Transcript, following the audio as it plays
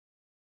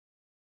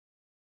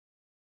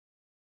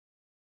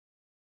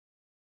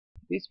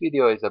This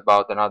video is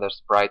about another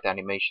sprite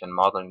animation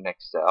model in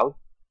Excel.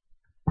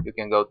 You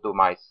can go to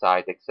my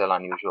site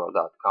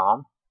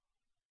excelunusual.com,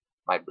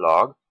 my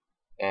blog,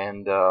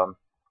 and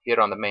here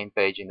on the main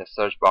page in the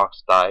search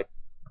box type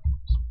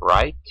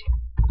sprite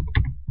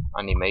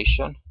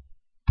animation,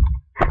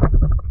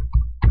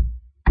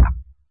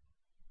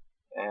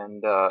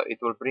 and it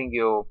will bring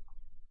you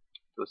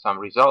to some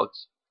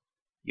results.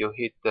 You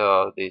hit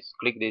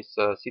click this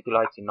city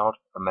lights in North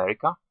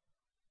America.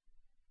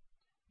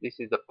 This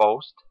is the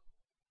post.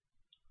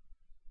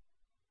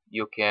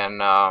 You can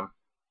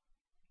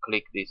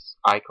click this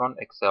icon,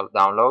 Excel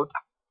download.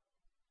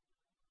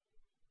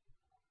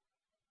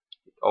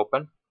 It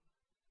open.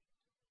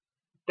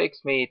 It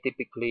takes me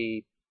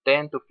typically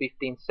 10 to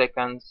 15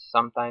 seconds,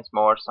 sometimes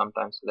more,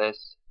 sometimes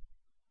less.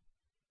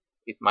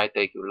 It might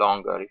take you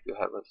longer if you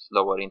have a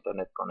slower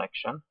internet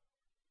connection.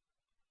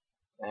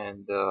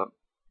 And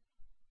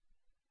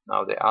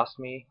now they ask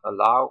me,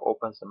 allow,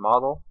 opens the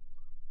model.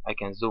 I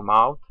can zoom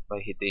out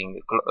by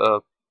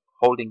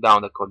holding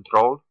down the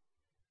control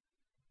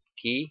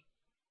key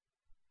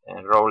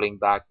and rolling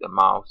back the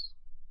mouse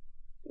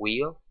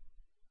wheel.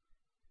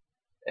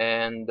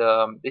 And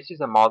this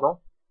is a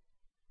model.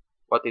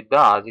 What it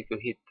does, if you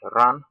hit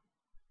run,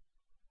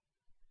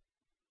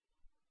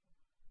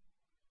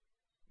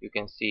 you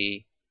can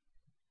see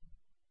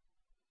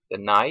the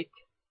night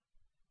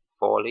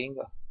falling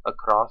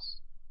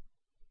across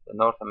the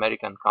North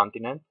American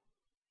continent.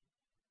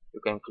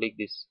 You can click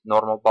this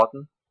normal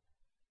button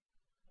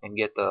and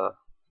get a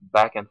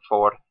back and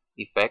forth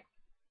effect.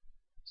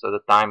 So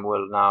the time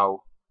will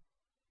now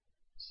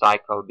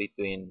cycle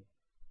between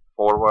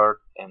forward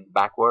and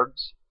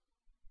backwards.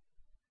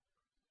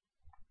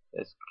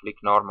 Let's click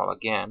normal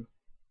again.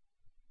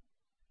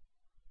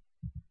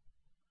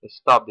 Let's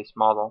stop this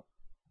model.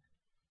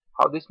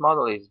 How this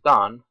model is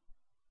done,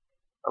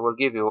 I will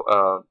give you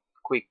a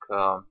quick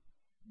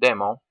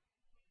demo.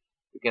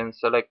 You can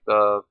select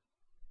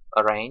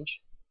arrange,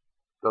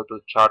 go to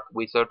chart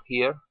wizard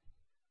here,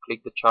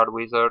 click the chart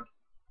wizard,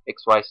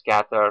 XY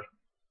scatter,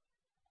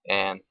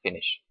 and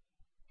finish.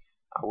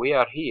 We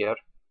are here.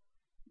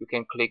 You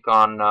can click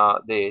on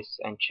this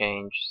and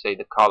change, say,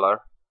 the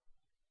color,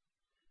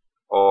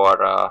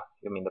 or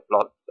we mean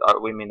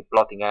the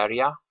plotting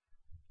area.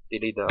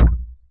 Delete the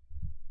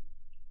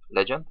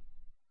legend.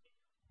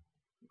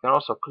 You can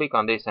also click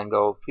on this and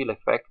go fill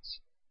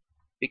effects,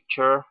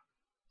 picture,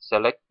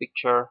 select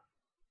picture,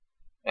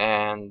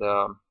 and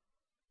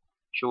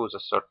choose a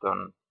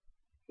certain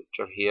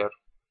picture here.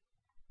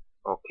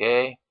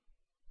 Okay.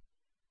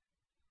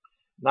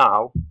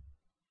 Now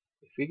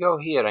if we go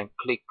here and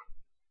click,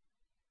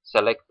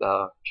 select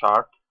the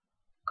chart,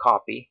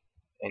 copy,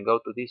 and go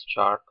to this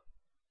chart,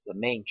 the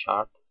main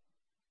chart,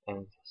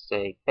 and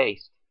say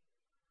paste.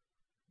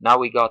 Now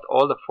we got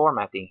all the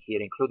formatting here,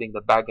 including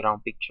the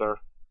background picture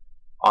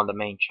on the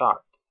main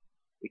chart.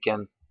 We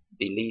can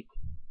delete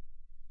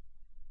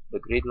the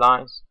grid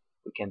lines,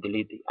 we can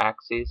delete the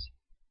axis,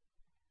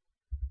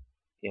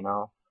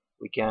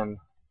 we can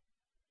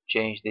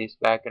change this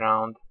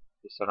background,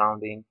 the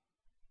surrounding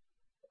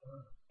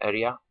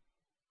area,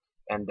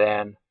 and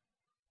then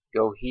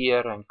go here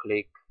and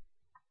click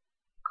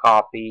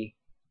copy,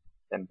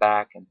 then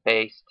back and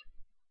paste,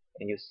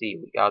 and you see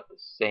we got the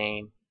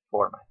same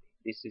format.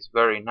 This is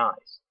very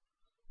nice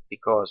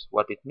because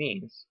what it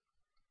means,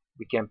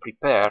 we can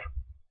prepare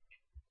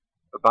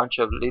a bunch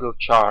of little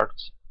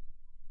charts.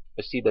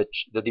 You see that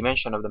the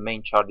dimension of the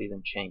main chart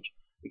didn't change.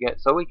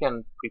 So we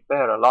can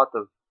prepare a lot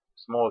of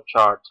small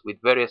charts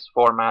with various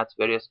formats,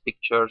 various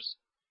pictures,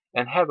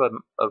 and have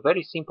a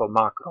very simple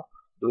macro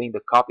doing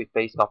the copy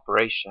paste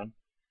operation,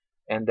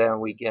 and then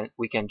we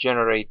can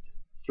generate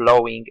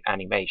flowing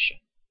animation.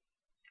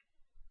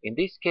 In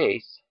this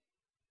case,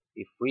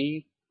 if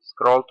we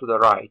scroll to the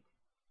right,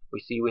 we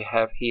see we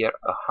have here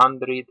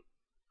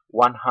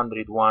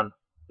 101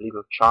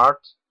 little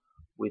charts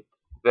with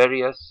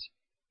various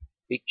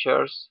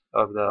pictures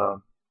of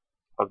the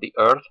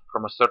Earth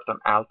from a certain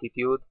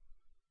altitude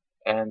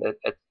and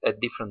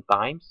at different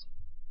times.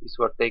 These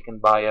were taken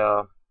by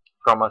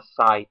from a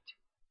site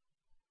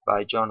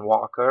by John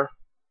Walker.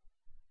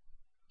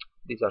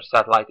 These are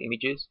satellite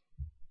images,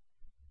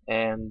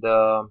 and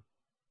the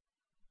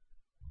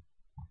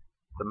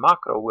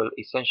macro will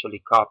essentially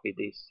copy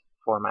these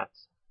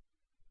formats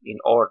in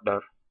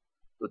order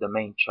to the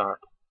main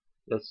chart.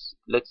 Let's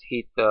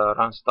hit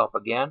run stop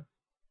again,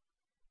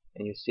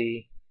 and you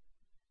see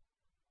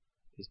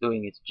it's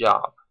doing its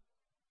job.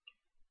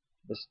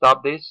 Let's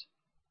stop this.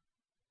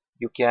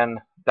 You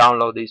can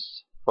download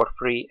this for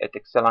free at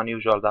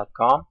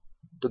excelunusual.com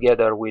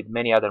together with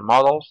many other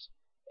models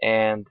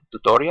and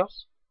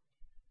tutorials.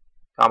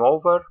 Come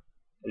over,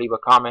 leave a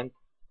comment.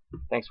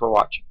 Thanks for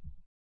watching.